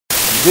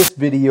this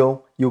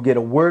video, you'll get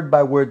a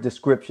word-by-word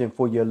description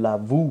for your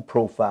Lovoo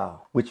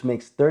profile, which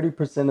makes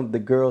 30% of the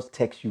girls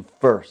text you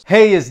first.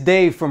 Hey, it's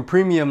Dave from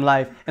Premium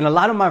Life, and a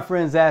lot of my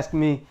friends ask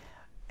me,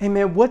 hey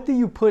man, what do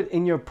you put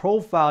in your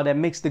profile that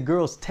makes the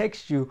girls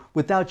text you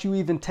without you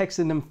even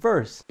texting them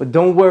first? But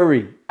don't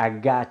worry, I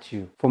got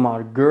you. From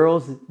our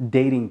girls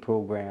dating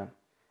program,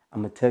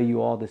 I'm gonna tell you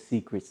all the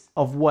secrets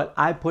of what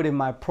I put in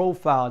my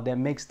profile that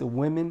makes the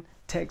women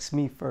text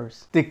me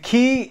first. The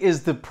key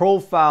is the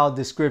profile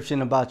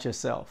description about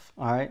yourself,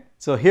 all right?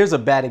 So here's a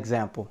bad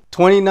example.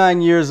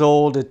 29 years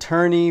old,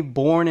 attorney,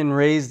 born and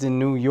raised in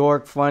New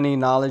York, funny,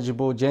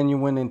 knowledgeable,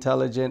 genuine,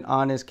 intelligent,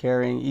 honest,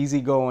 caring,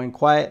 easygoing,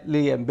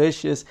 quietly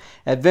ambitious,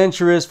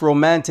 adventurous,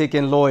 romantic,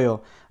 and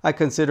loyal. I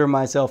consider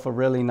myself a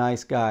really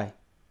nice guy,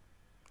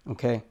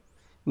 okay?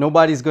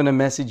 Nobody's gonna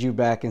message you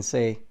back and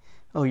say,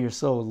 oh, you're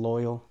so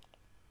loyal.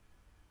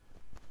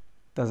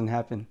 Doesn't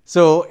happen.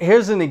 So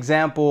here's an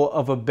example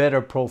of a better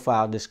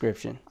profile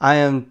description. I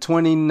am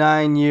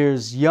 29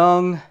 years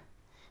young.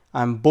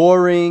 I'm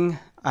boring.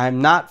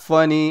 I'm not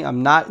funny.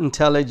 I'm not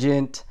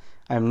intelligent.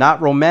 I'm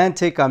not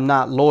romantic. I'm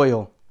not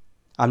loyal.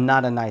 I'm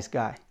not a nice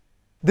guy.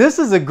 This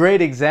is a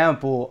great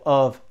example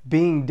of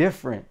being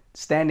different,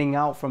 standing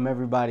out from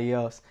everybody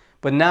else.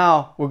 But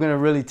now we're going to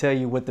really tell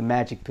you what the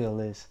magic pill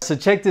is. So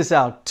check this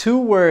out. 2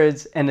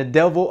 words and a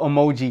devil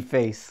emoji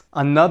face.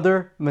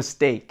 Another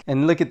mistake.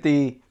 And look at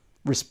the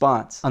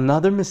response.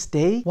 Another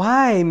mistake?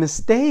 Why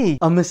mistake?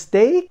 A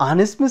mistake?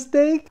 Honest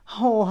mistake?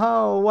 Oh,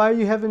 how? Why are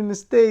you having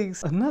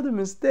mistakes? Another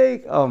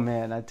mistake? Oh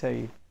man, I tell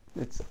you,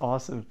 it's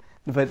awesome.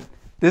 But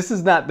this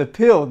is not the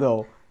pill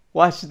though.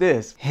 Watch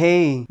this.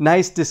 Hey,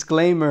 nice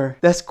disclaimer.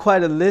 That's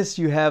quite a list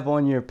you have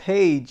on your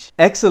page.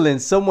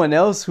 Excellent. Someone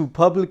else who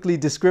publicly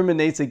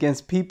discriminates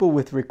against people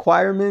with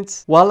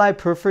requirements. While I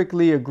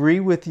perfectly agree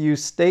with your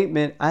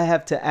statement, I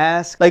have to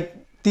ask, like,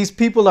 these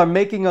people are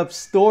making up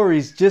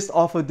stories just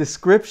off of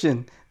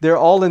description. They're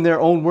all in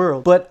their own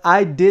world. But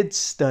I did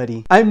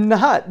study. I'm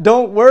not.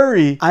 Don't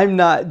worry. I'm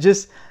not.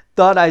 Just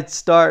thought I'd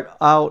start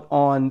out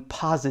on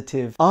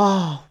positive.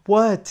 Oh,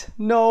 what?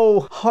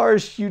 No.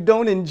 Harsh. You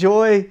don't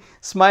enjoy.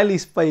 Smiley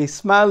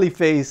face,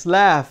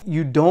 laugh.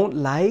 You don't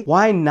like?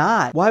 Why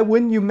not? Why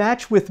wouldn't you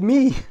match with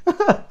me?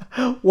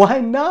 Why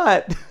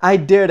not? I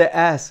dare to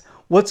ask.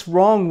 What's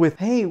wrong with,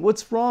 hey,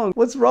 what's wrong?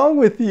 What's wrong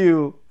with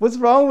you? What's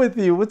wrong with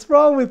you? What's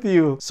wrong with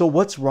you? So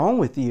what's wrong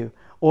with you?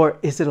 Or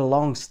is it a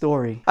long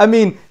story? I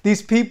mean,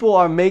 these people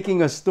are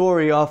making a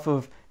story off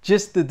of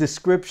just the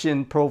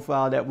description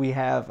profile that we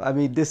have. I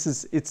mean,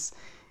 it's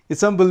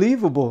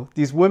unbelievable.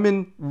 These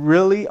women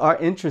really are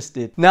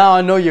interested. Now I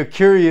know you're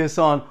curious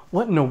on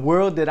what in the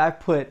world did I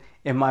put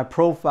in my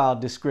profile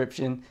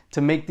description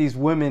to make these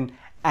women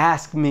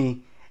ask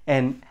me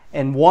and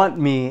want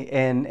me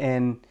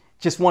and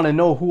just want to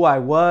know who I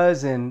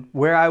was and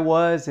where I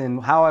was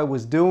and how I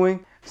was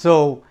doing.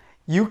 So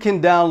you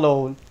can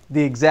download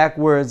the exact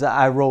words that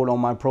I wrote on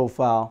my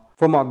profile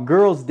from our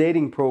girls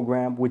dating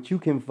program, which you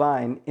can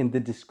find in the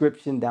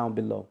description down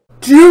below.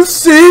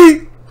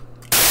 Juicy!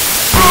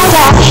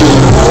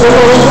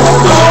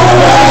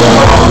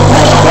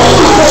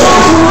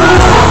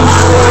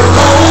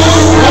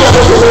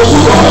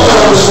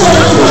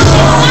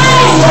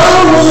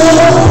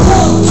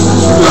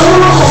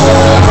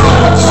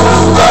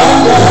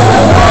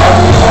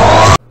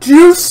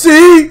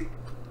 Juicy!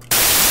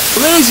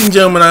 Ladies and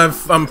gentlemen,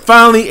 I'm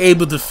finally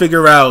able to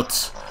figure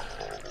out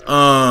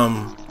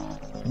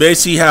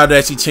basically how to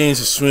actually change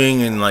the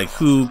string and like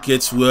who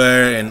gets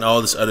where and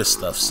all this other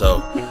stuff.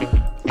 So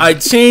I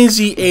changed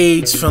the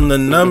age from the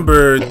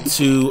number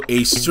to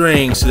a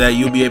string so that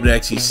you'll be able to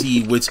actually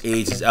see which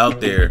age is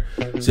out there,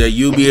 so that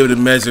you'll be able to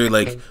measure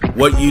like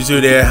what user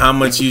there, how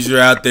much user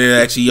out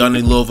there actually on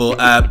the Lovoo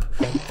app,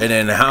 and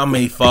then how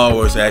many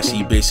followers are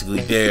actually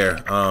basically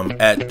there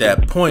at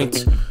that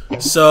point.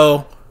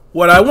 So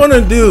what I want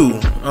to do,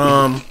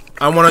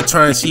 I want to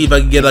try and see if I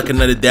can get like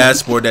another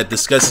dashboard that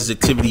discusses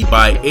activity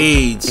by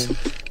age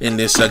in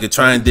this, so I could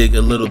try and dig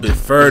a little bit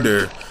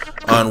further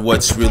on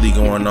what's really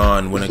going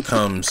on when it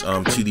comes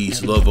to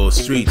these Lovoo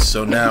streets.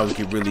 So now we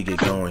can really get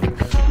going.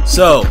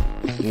 So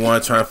we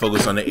want to try and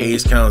focus on the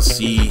age count,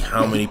 see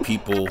how many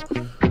people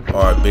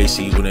are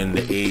basically within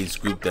the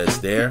age group that's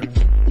there.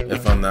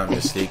 If I'm not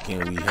mistaken,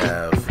 we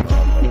have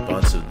a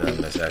bunch of them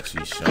that's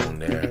actually shown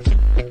there,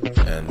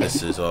 and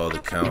this is all the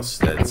counts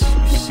that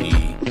you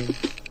see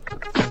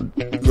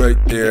right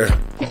there.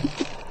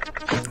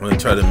 I'm going to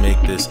try to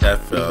make this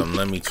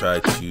let me try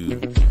to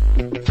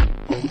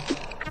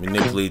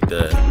manipulate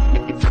the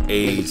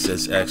age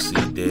that's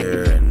actually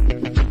there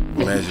and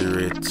measure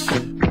it.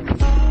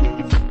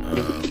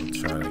 I'm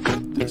trying to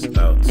get this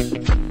out.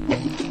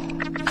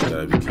 It's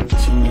gotta be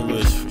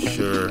continuous for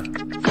sure.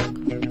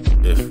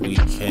 If we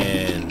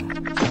can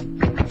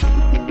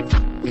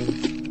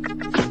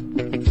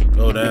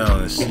go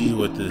down and see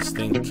what the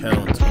distinct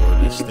count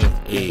or distinct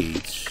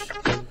age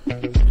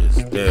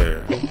is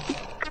there.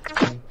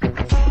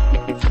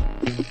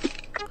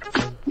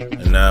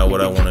 And now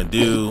what I want to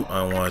do,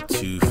 I want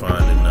to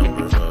find a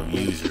number of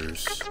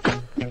users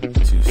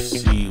to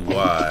see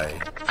why.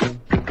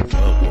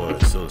 Oh,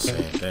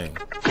 same thing.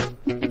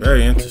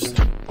 Very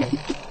interesting.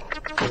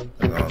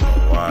 I don't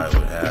know why I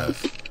would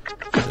have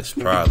this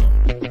problem.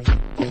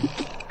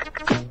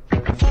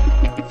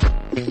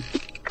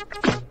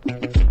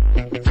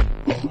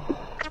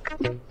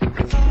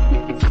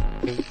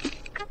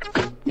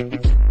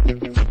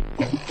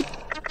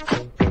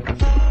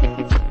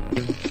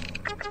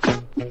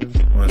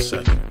 One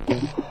second.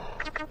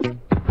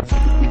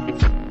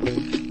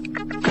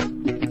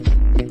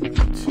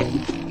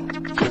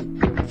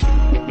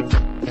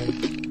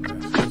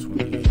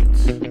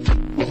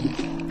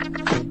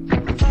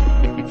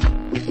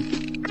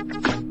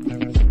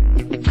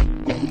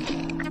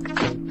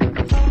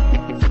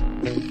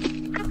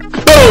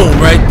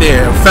 Right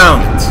there,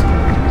 found it.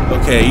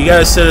 Okay, you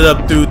gotta set it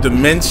up through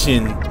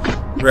dimension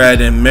rather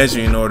than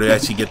measure in order to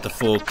actually get the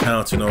full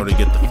count, in order to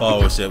get the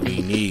followers that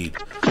we need.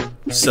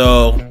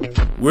 So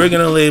we're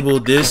gonna label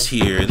this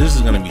here. This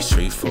is gonna be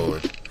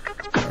straightforward.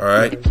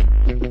 Alright.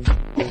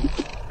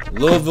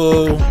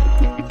 Lovoo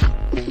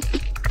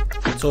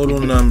total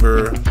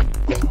number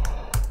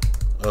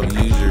of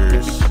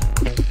users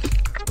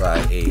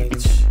by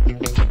age.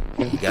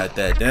 We got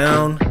that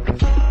down.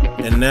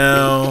 And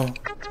now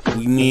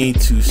we need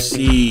to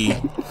see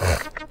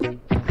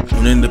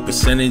within the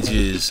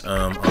percentages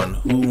on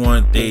who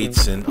want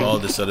dates and all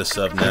this other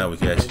stuff. Now we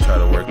can actually try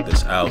to work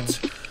this out,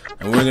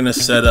 and we're gonna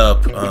set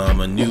up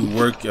a new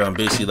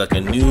basically like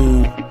a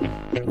new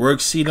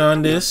worksheet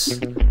on this,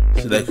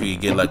 so that we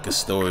can get like a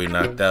story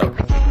knocked out.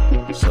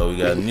 So we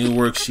got a new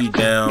worksheet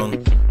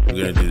down.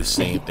 We're gonna do the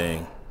same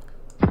thing.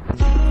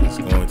 It's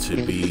going to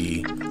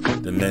be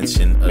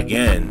dimension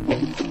again,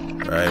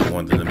 right? We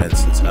want the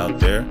dimensions out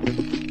there.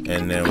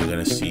 And then we're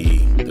gonna see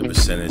the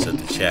percentage of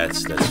the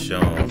chats that's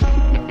shown.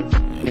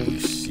 And you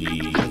see,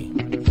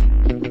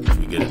 if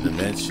we get a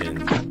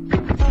dimension,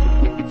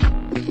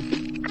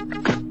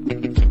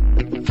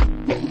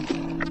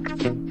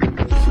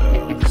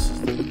 so this is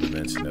the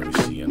dimension that we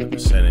see on the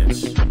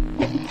percentage.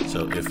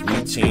 So if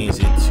we change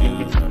it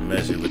to a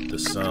measure with the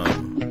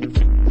sum,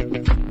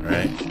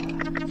 right?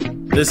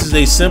 This is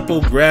a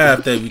simple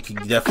graph that we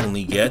could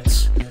definitely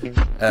get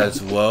as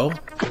well.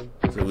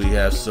 So we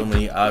have so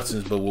many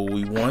options, but what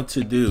we want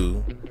to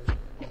do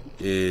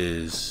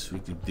is we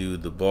could do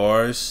the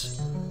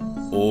bars,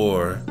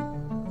 or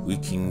we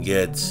can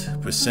get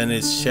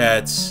percentage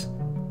chats,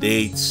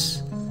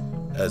 dates,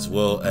 as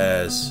well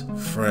as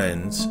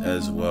friends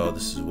as well.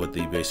 This is what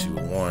they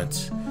basically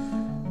want,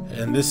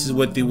 and this is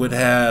what they would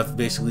have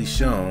basically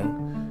shown.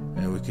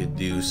 And we could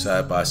do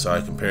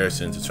side-by-side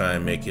comparison to try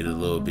and make it a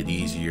little bit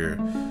easier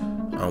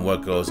on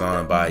what goes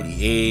on by the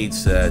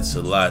age. That's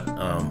a lot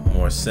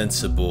more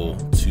sensible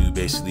to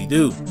basically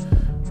do.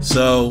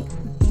 So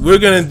we're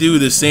gonna do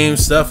the same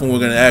stuff, and we're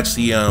gonna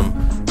actually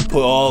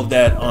put all of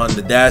that on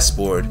the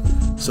dashboard,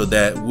 so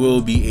that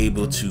we'll be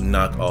able to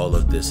knock all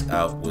of this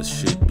out, which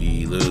should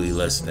be literally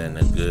less than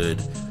a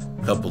good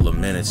couple of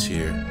minutes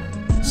here.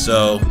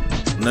 So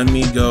let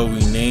me go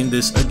rename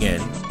this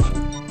again.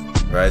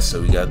 Right,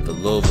 so we got the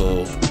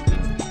Lovoo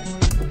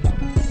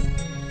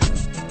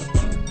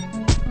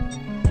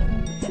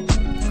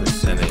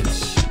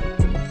percentage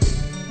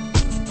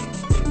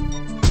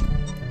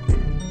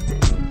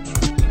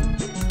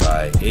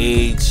by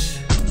age.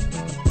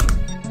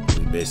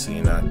 We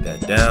basically knocked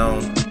that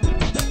down,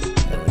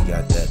 and we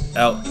got that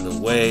out of the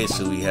way,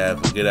 so we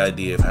have a good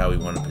idea of how we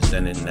want to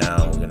present it.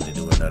 Now we're going to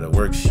do another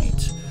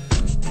worksheet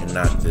and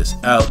knock this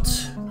out.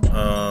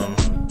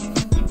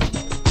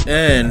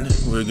 And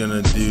we're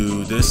gonna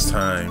do this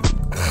time,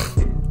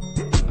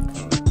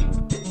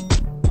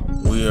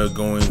 we are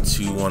going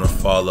to want to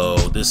follow,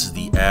 this is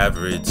the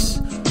average,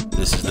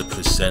 this is the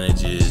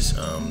percentages,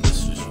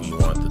 this is, we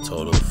want the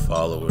total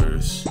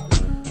followers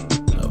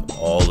of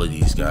all of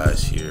these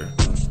guys here.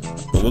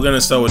 But we're gonna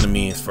start with the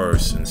means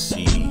first and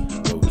see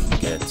what we can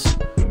get.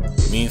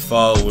 Mean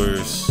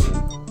followers,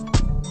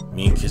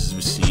 mean kisses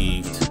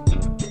received.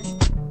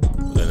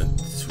 We're gonna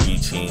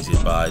re-change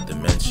it by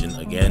dimension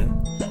again.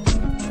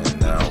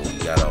 Now we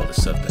got all the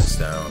stuff that's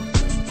down,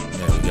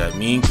 and we got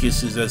mean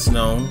kisses that's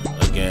known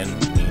again,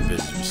 mean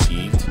visits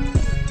received.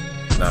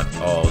 Knocked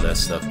all that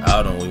stuff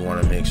out, and we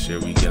want to make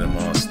sure we get them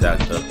all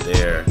stacked up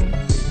there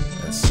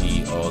and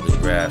see all the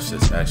graphs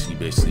that's actually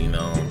basically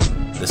known.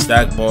 The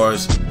stack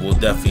bars will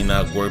definitely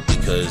not work,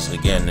 because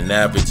again, an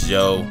average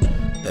Joe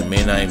that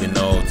may not even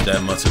know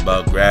that much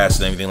about graphs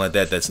and everything like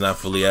that, that's not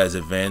fully as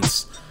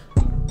advanced,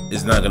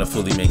 is not going to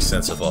fully make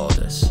sense of all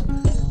this.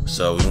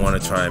 So we want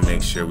to try and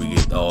make sure we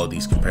get all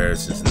these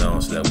comparisons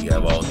known, so that we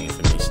have all the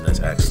information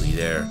that's actually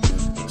there.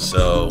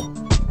 So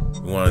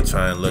we want to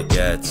try and look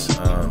at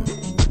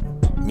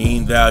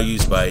mean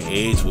values by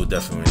age. We'll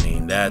definitely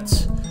name that.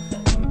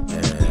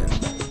 And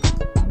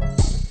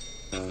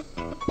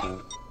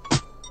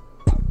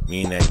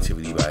mean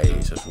activity by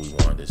age. That's what we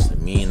want. Is the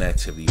mean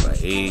activity by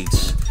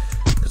age,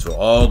 because we're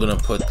all going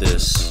to put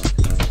this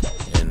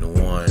in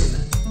one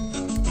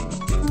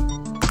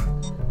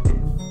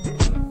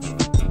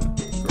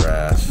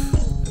graph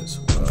as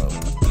well,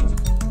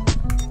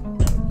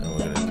 and we're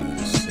going to do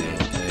the same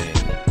thing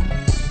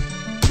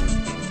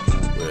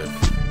with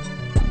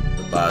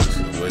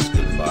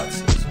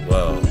plots as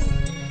well.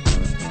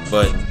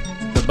 But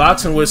the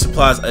box and whisk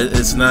supplies,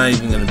 it's not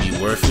even going to be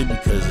worth it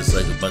because it's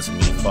like a bunch of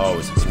mean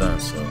followers it's done.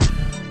 So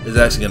it's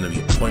actually going to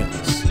be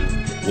pointless.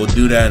 We'll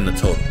do that in the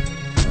total,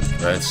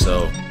 right?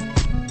 So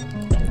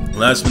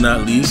last but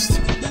not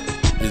least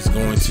is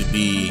going to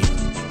be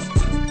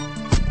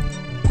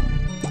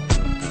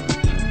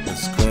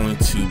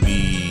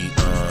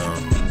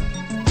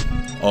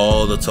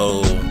all the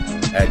total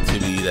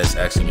activity that's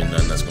actually been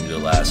done. That's going to be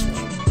the last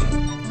one.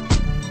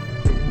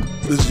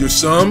 This is your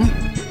sum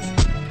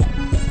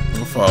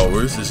of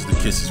followers. This is the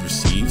kisses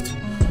received.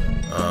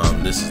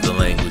 This is the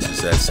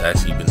languages that's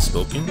actually been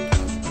spoken.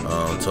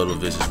 Total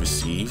visits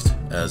received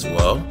as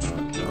well.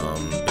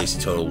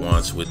 Basic total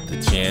wants with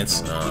the chants.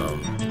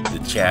 The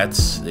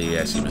chats, they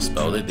actually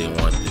misspelled it. They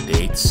want the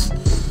dates,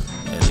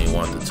 and they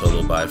want the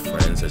total by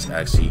friends that's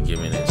actually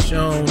given and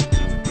shown.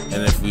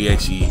 And if we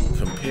actually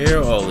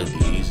compare all of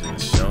these and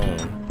shown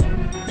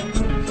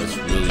what's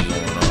really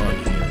going on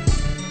here,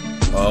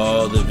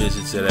 all the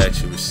visits that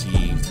actually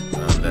received,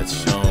 that's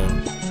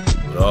shown,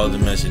 with all the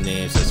mentioned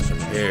names that's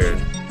compared,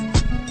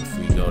 if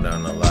we go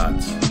down a lot,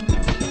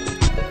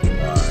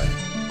 why?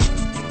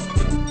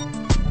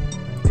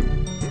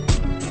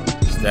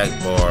 Stack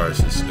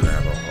bars is going to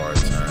have a hard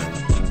time.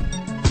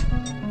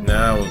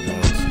 Now we're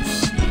going to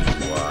see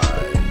why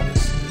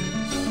this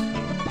is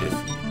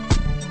iffy.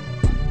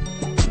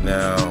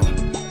 Now,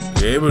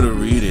 you're able to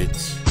read it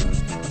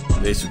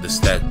based with the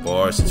stack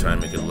bars to try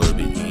and make it a little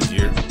bit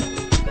easier,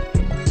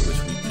 which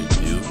we could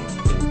do.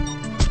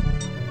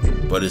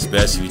 But it's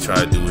best if you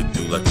try to do it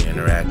through like an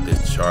interactive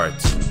chart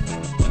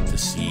to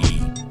see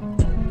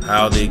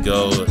how they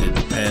go. It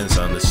depends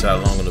on the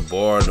shot longer the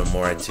bar, the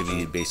more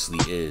activity it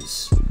basically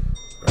is,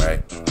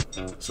 right?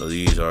 So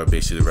these are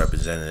basically the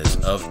representatives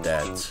of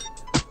that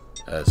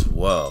as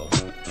well.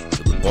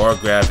 So the bar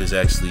graph is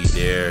actually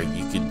there.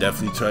 You could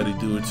definitely try to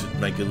do it to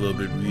make it a little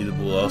bit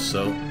readable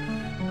also,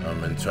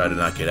 and try to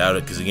knock it out,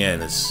 because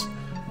again, it's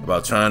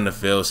about trying to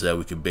fail so that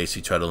we can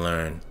basically try to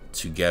learn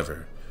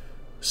together.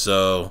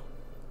 So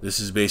this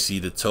is basically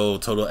the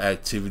total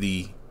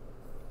activity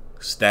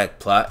stack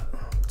plot,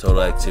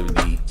 total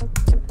activity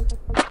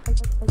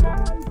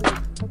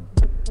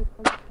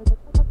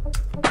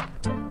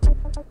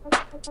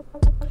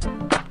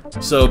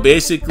so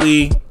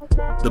basically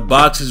the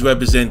boxes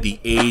represent the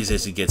age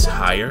as it gets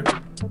higher,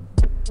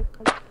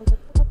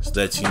 so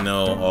that you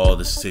know all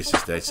the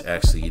statistics that's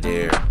actually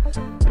there.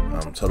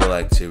 Total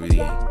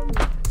activity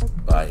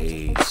by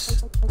age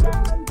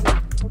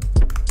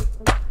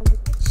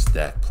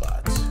stack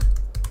plot.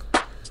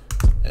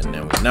 And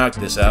then we knock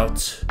this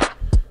out,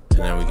 and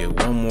then we get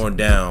one more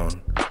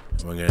down,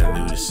 and we're gonna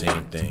do the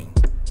same thing.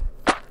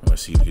 I'm gonna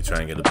see if we can try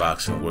and get a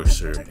box and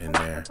worker in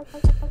there.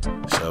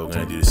 So we're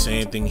gonna do the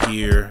same thing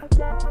here.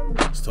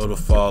 It's total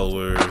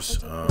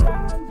followers.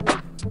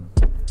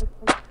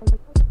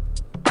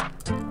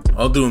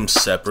 I'll do them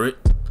separate,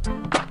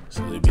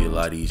 so it'll be a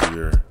lot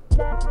easier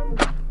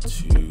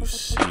to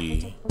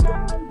see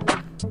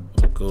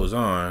what goes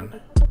on.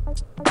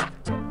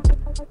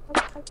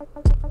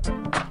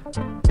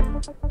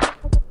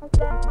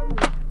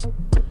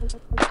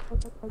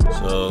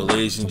 So,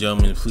 ladies and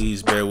gentlemen,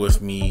 please bear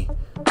with me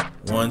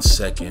 1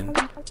 second.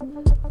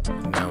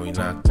 And now we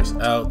knock this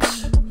out,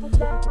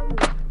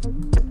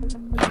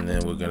 and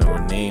then we're gonna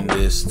rename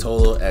this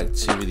total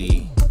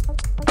activity.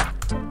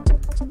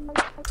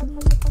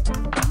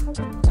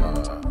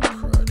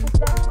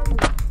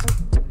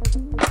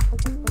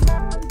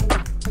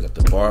 Got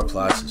the bar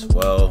plots as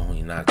well.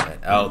 We knock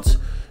that out,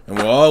 and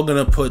we're all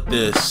gonna put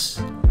this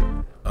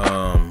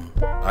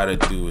either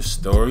through a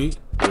story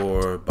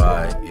or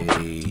by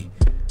a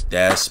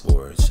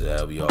dashboard, so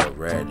that'll be all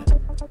red.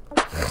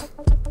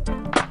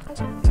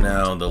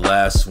 Now the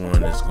last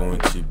one is going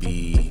to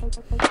be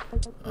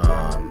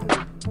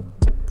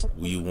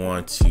we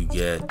want to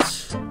get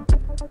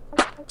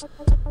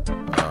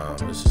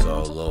this is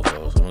all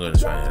Lovoo, so I'm going to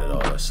try and edit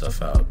all that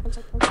stuff out.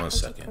 1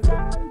 second.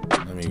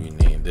 Let me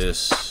rename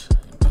this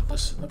and put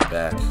this in the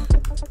back.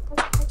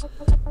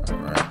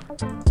 Alright.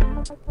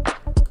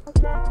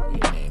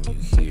 Rename you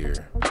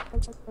here.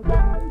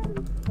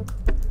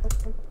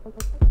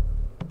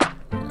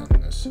 And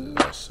this is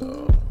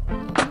also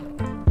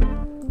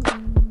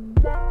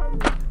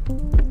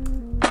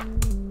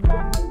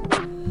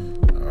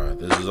alright,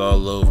 this is all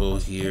Lovoo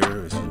here.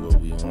 This is what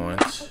we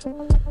want.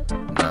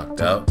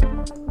 Knocked out.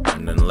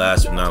 And then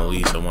last but not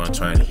least, I want to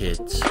try and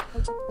hit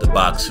the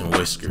box and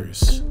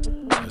whiskers.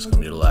 That's going to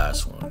be the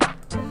last one.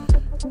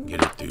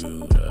 Get it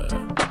through the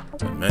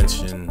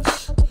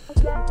dimensions.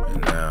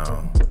 And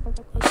now,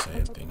 the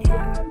same thing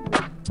here.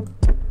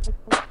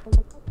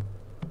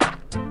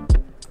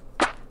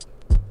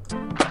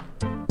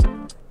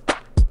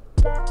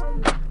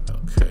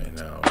 Okay,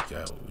 now we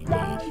got what we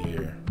need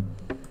here.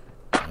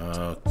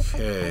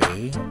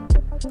 Okay.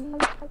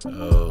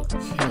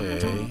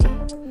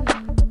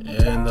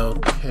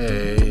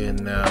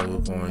 And now we're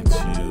going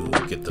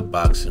to get the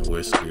box and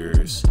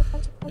whiskers,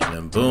 and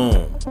then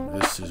boom,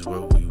 this is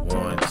what we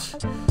want.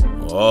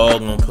 We're all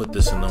gonna put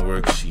this in the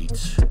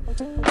worksheet.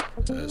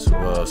 as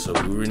well. So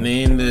we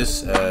rename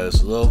this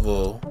as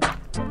Lovoo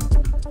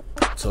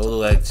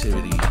total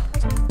activity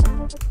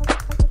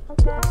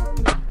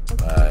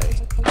by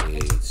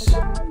age,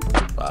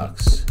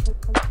 box,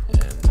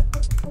 and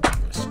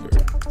whisker.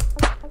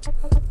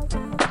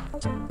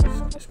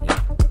 Excuse me.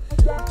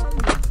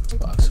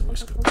 Box and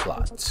whisker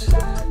plot.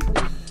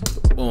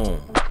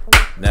 Boom.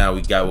 Now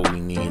we got what we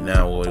need.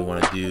 Now what we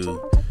want to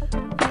do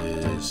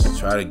is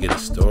try to get a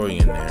story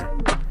in there.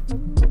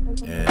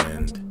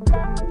 And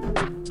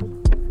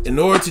in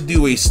order to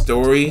do a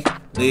story,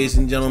 ladies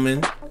and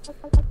gentlemen,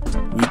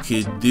 we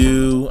could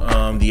do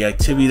the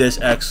activity that's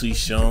actually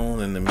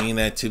shown and the main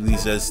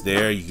activities that's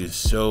there. You could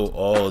show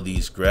all of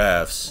these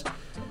graphs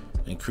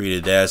and create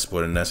a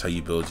dashboard, and that's how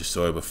you build your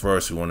story. But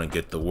first, we want to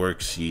get the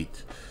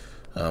worksheet.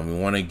 We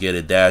want to get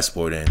a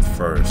dashboard in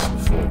first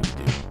before we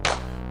do.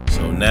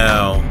 So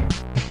now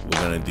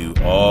we're going to do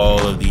all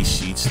of these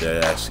sheets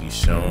that are actually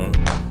shown.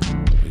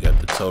 We got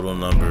the total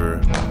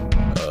number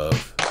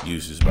of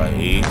users by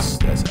age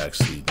that's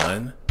actually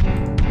done.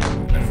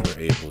 And if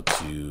we're able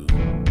to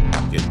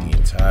get the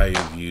entire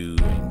view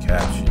and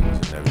captions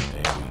and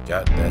everything, we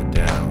got that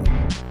down.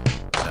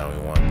 Now we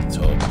want the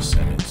total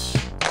percentage.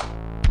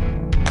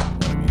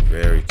 Want to be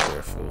very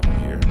careful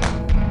here.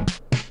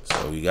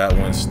 So we got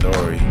one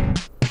story.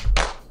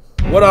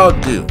 What I'll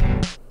do,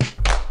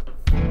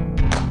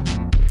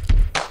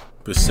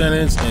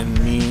 percentage and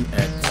mean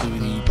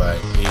activity by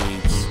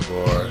age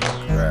for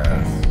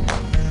graph.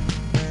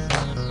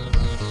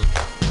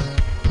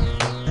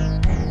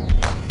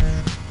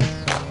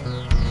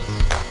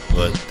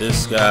 But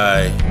this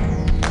guy,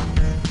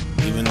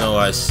 even though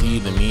I see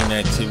the mean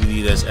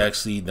activity that's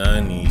actually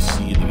done, and you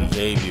see the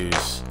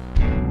behaviors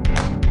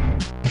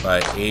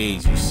by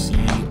age, you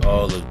see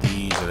all of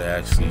these that are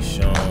actually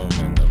shown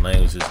and the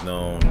language is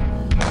known.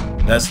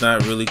 That's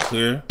not really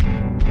clear.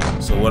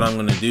 So what I'm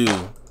going to do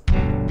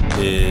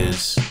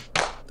is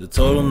the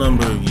total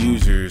number of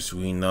users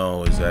we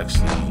know is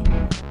actually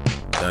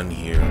done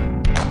here.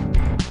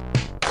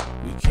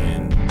 We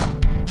can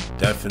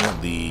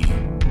definitely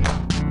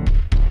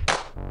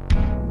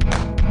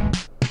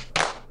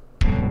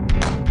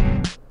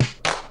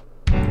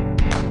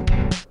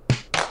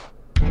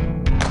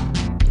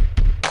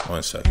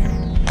one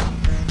second.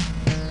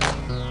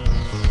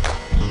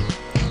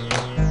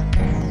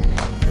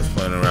 Let's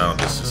play around.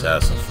 Let's just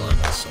have some fun.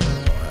 That's all.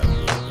 We'll have a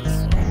little bit of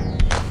fun.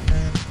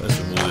 Let's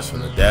remove this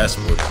from the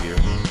dashboard here,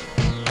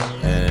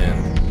 and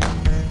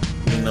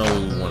we know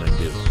what we want to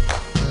do.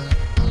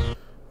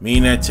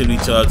 Mean activity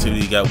to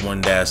activity, got one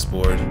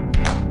dashboard.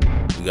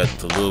 We got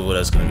the Lovoo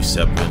that's going to be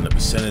separate, and the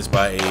percentage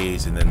by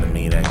age, and then the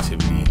mean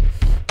activity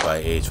by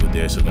age with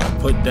there. So we're going to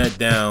put that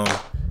down,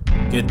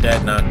 get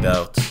that knocked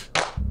out.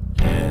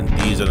 And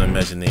these are the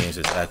measure names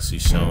that's actually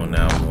shown.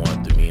 Now we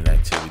want the mean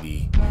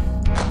activity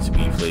to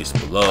be placed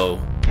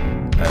below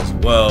as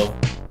well.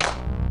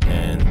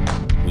 And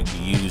we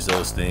can use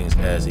those things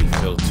as a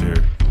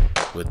filter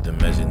with the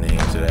measure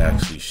names that are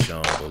actually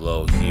shown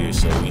below here.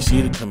 So we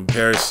see the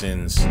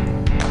comparisons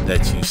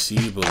that you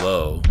see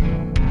below.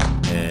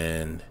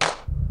 And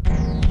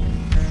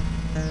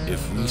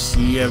if we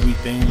see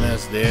everything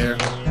that's there,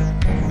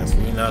 if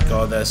we knock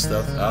all that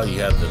stuff out,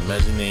 you have the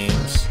measure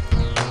names,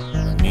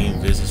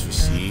 mean visits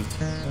received.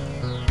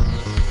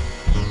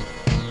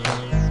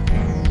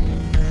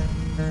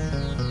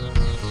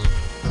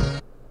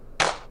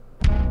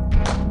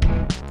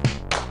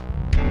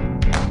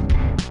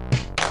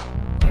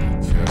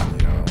 Carefully,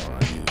 I don't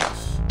want to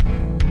use.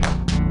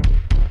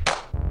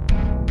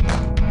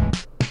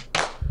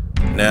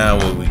 Now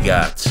what we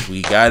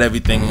got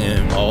everything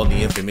and all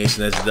the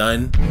information that's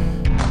done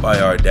by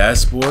our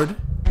dashboard.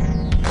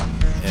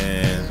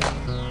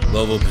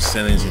 Lovoo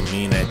percentage and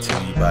mean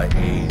activity by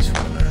age.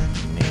 We're gonna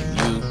name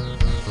you.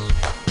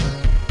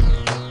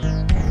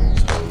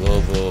 So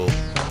Lovoo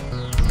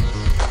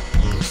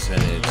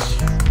percentage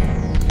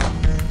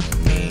and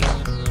mean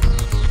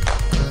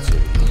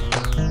activity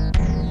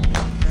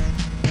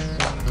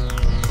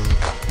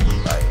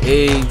by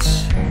age.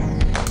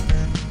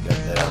 Got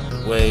that out of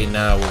the way.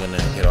 Now we're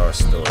gonna hit our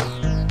story.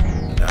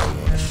 And now we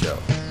want to show.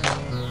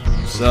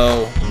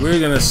 So we're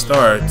gonna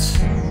start.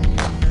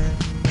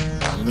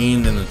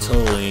 Mean and the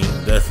totaling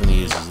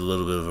definitely is a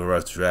little bit of a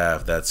rough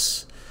draft.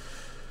 That's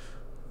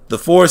the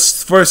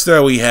first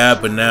that we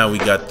have, but now we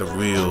got the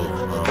real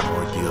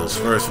ordeals.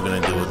 First, we're gonna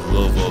deal with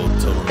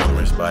Lovoo total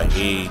numbers by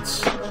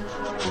age.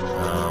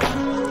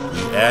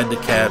 We add the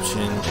caption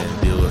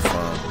and deal with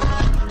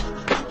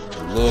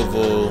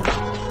Lovoo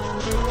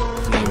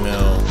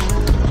female.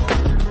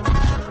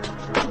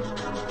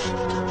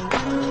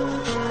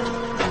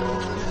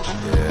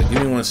 Yeah,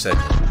 give me 1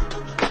 second.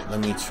 Let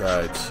me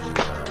try to.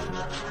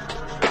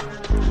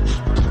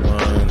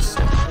 1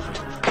 second.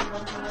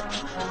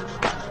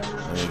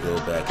 Let me go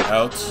back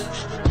out.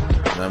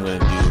 And I'm going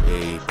to do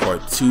a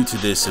part 2 to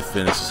this to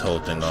finish this whole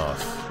thing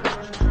off.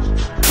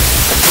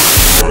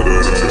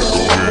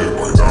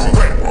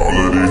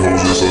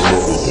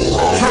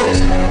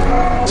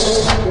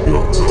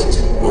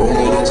 Roll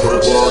on the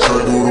paper, I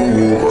can't do the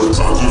war. I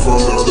just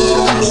found out that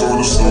I'm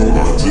misunderstood.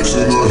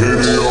 Mixing the head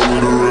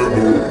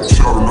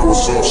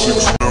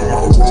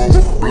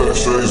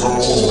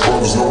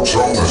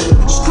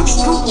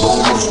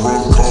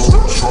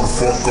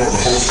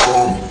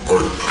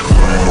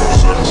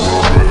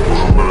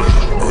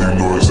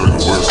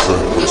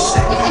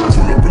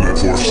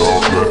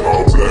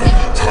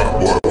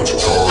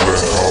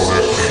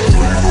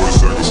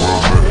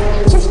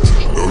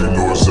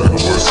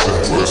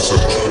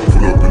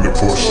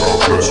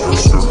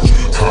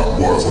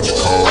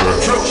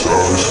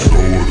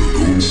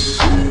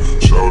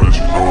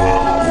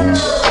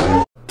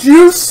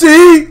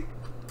Juicy!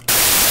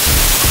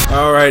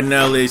 Alright,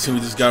 now ladies, we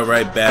just got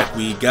right back.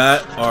 We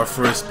got our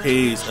first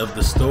page of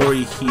the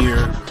story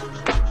here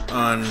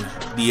on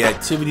the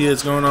activity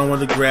that's going on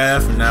with the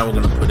graph, and now we're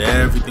going to put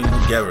everything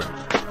together.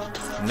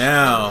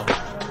 Now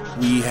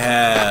we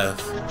have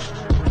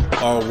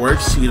our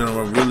worksheet on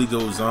what really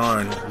goes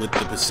on with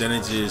the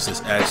percentages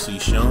that's actually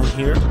shown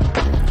here.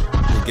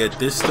 We'll get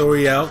this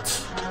story out,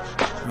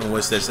 and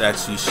what's that's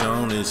actually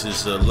shown is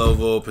this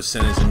Lovoo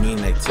percentage of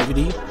mean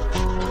activity.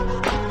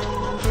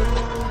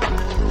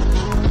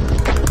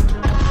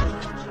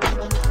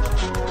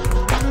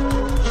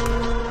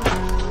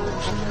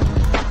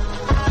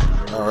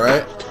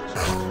 Alright,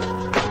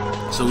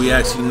 so we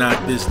actually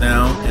knocked this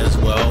down as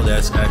well.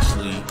 That's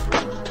actually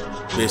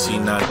basically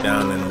knocked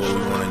down, and what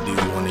we want to do,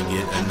 we want to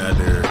get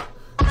another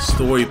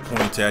story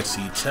point to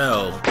actually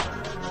tell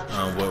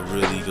what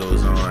really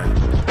goes on. I don't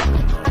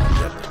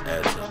know if we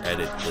have to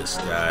edit this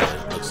guy.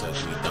 It looks like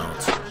we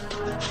don't.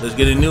 Let's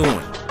get a new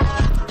one,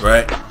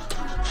 right?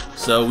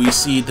 So we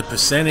see the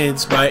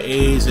percentage by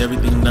age,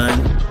 everything done,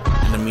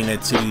 and the mean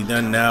activity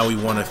done. Now we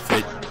want to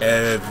fit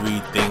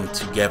everything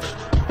together.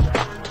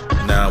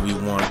 Now we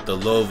want the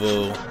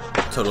Lovoo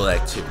total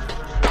activity,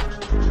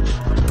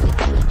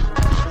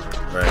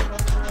 right?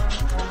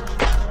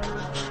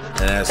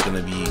 And that's going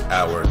to be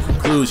our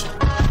conclusion.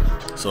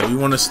 So we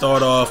want to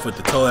start off with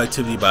the total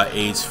activity by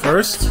age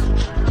first.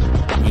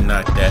 We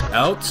knock that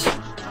out,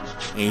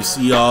 and you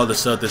see all the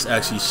stuff that's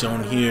actually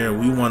shown here.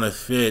 We want to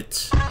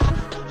fit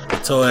the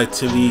total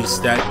activity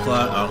stack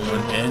plot on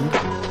one end,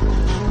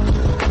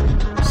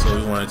 so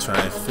we want to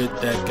try and fit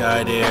that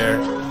guy there.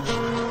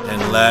 And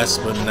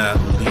last but not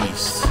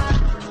least,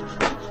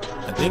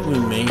 I think we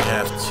may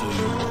have to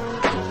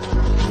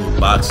do a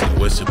box and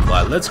whisker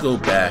plot. Let's go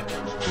back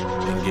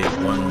and get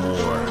one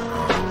more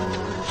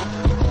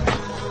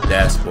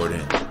dashboard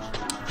in.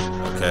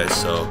 Okay,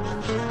 so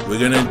we're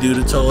gonna do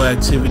the total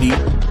activity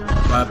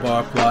by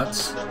bar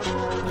plots.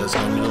 That's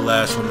gonna be the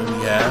last one that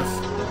we have,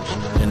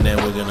 and then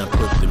we're gonna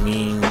put the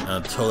mean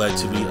total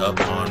activity up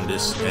on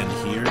this end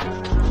here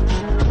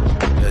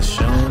that's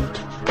shown,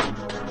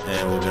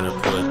 and we're gonna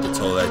put the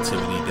total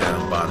activity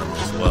down bottom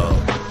as well.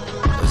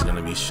 That's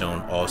gonna be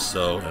shown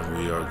also, and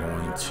we are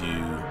going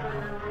to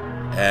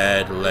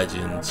add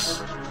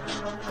legends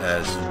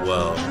as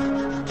well.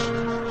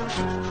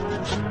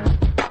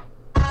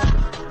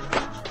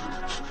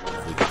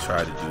 If we could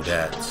try to do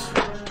that.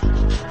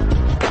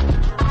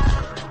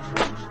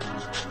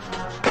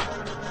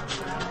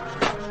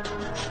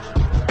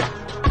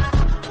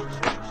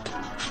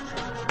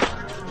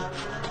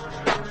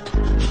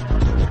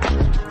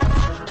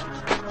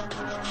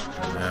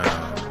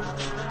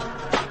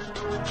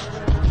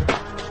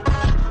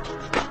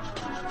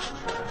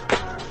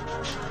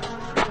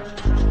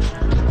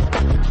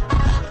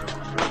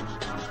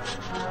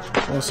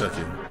 One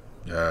second,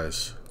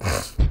 guys.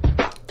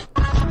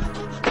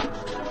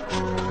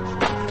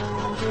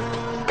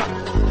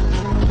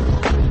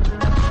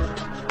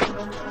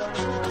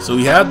 So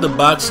we have the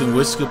box and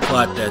whisker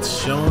plot that's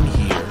shown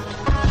here,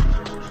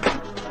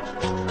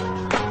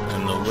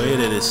 and the way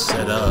that it's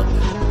set up,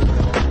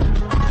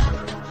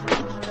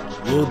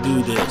 we'll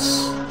do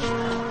this.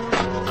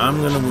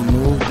 I'm gonna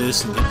remove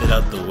this and get that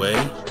out the way,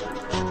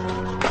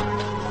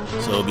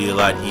 so it'll be a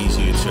lot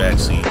easier to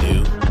actually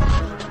do.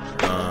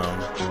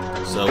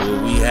 So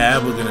what we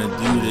have, we're gonna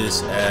do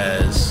this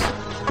as,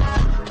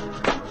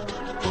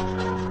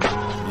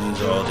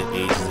 these are all the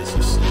ages that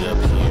you see up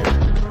here,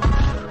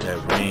 that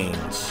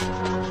range,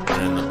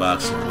 and in the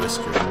box and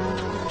whisker. So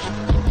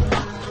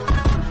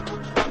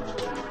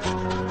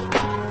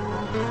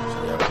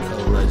we have a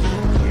color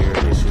legend here.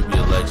 There should be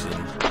a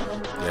legend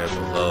there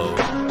below.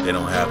 They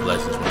don't have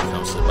legends when it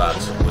comes to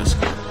box and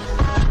whisker,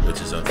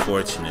 which is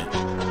unfortunate.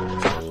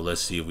 So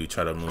let's see if we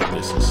try to move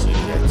this and see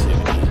the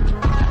activity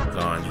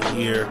on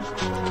here.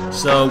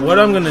 So what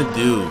I'm gonna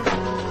do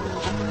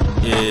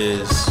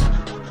is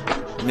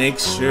make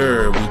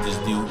sure we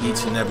just do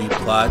each and every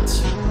plot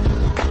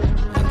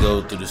and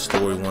go through the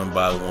story one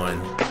by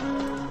one.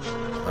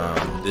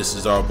 This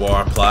is our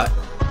bar plot,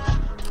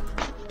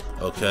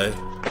 okay,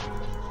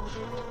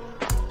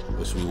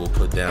 which we will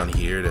put down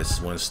here.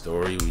 That's one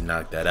story. We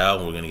knock that out,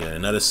 and we're gonna get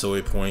another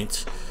story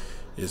point.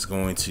 It's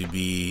going to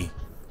be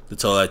the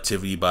total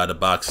activity by the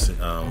box,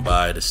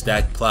 by the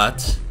stack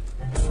plot,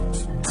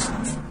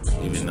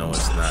 even though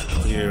it's not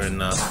clear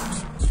enough.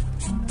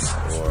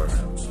 Or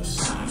let's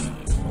see,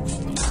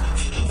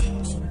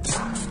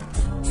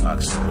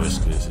 box and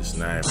whiskers, it's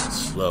not even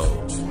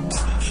slow.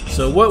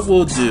 So what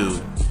we'll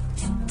do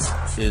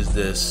is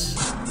this.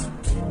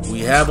 We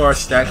have our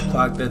stack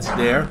plot that's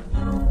there,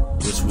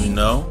 which we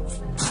know,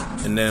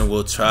 and then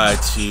we'll try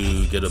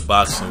to get a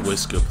box and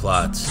whisker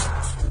plot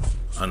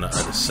on the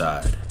other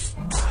side.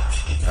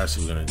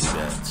 Actually, we're gonna do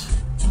that.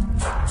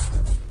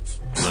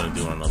 We're gonna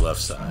do it on the left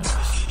side.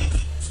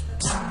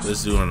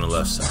 Let's do it on the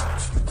left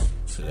side,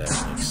 so that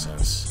makes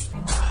sense.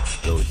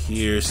 Go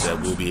here so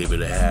that we'll be able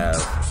to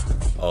have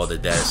all the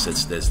data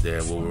sets that's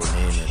there. We'll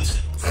rename it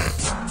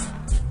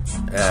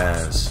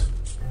as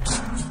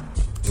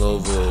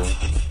Lovoo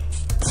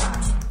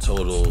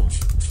total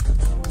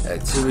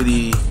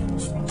activity,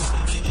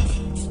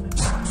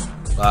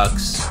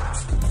 box,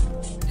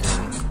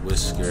 and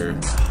whisker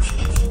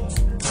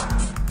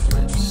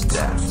with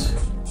stat.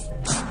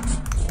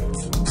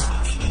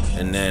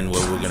 And then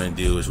what we're gonna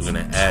do is we're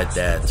gonna add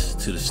that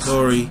to the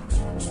story.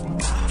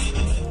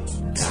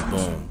 And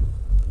boom,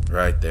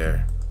 right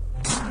there.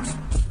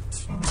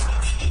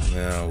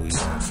 Now we're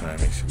gonna try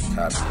and make sure we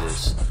copy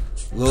this.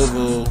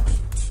 Lovoo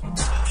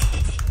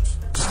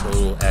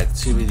total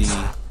activity,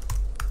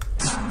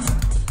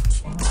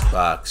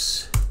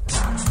 box,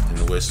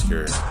 and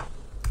whisker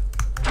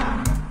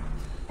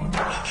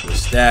with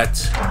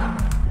stat.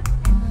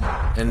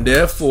 And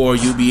therefore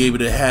you'll be able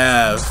to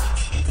have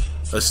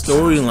a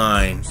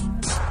storyline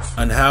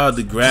on how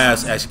the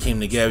graphs actually came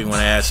together. You want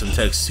to add some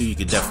text too, you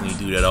could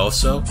definitely do that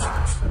also,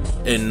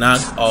 and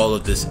knock all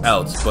of this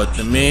out. But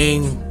the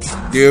main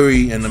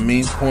theory and the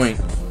main point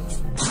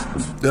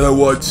that I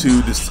want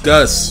to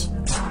discuss,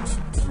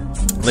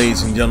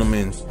 ladies and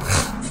gentlemen,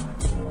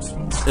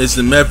 is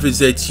the methods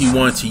that you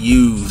want to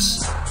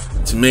use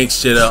to make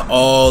sure that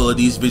all of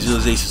these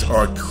visualizations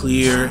are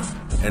clear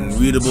and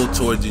readable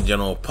towards the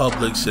general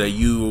public, so that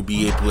you will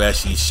be able to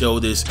actually show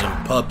this in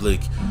public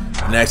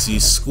and actually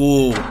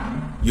school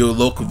your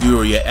local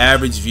viewer, your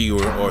average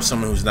viewer, or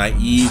someone who's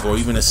naive, or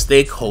even a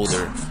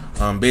stakeholder,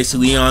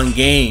 basically on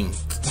game,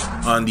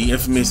 on the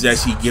information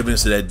that's actually given,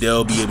 so that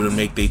they'll be able to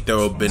make their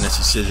thorough business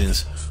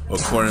decisions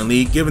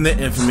accordingly, given the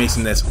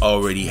information that's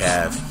already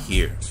have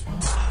here.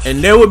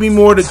 And there will be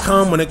more to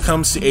come when it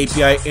comes to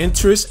API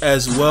interest,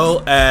 as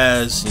well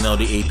as, you know,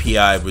 the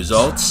API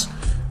results.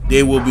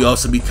 They will be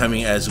also be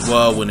coming as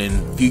well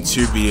within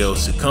future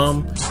videos to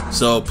come.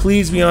 So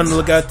please be on the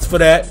lookout for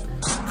that.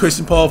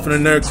 Christian Paul from the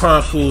Nerd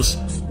Chronicles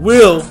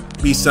will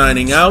be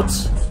signing out.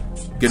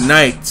 Good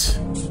night.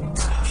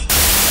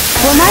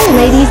 For my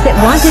ladies that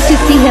wanted to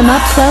see him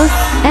up close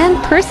and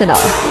personal.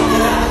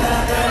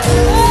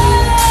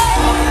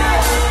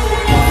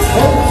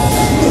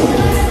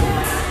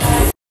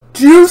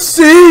 Do you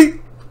see?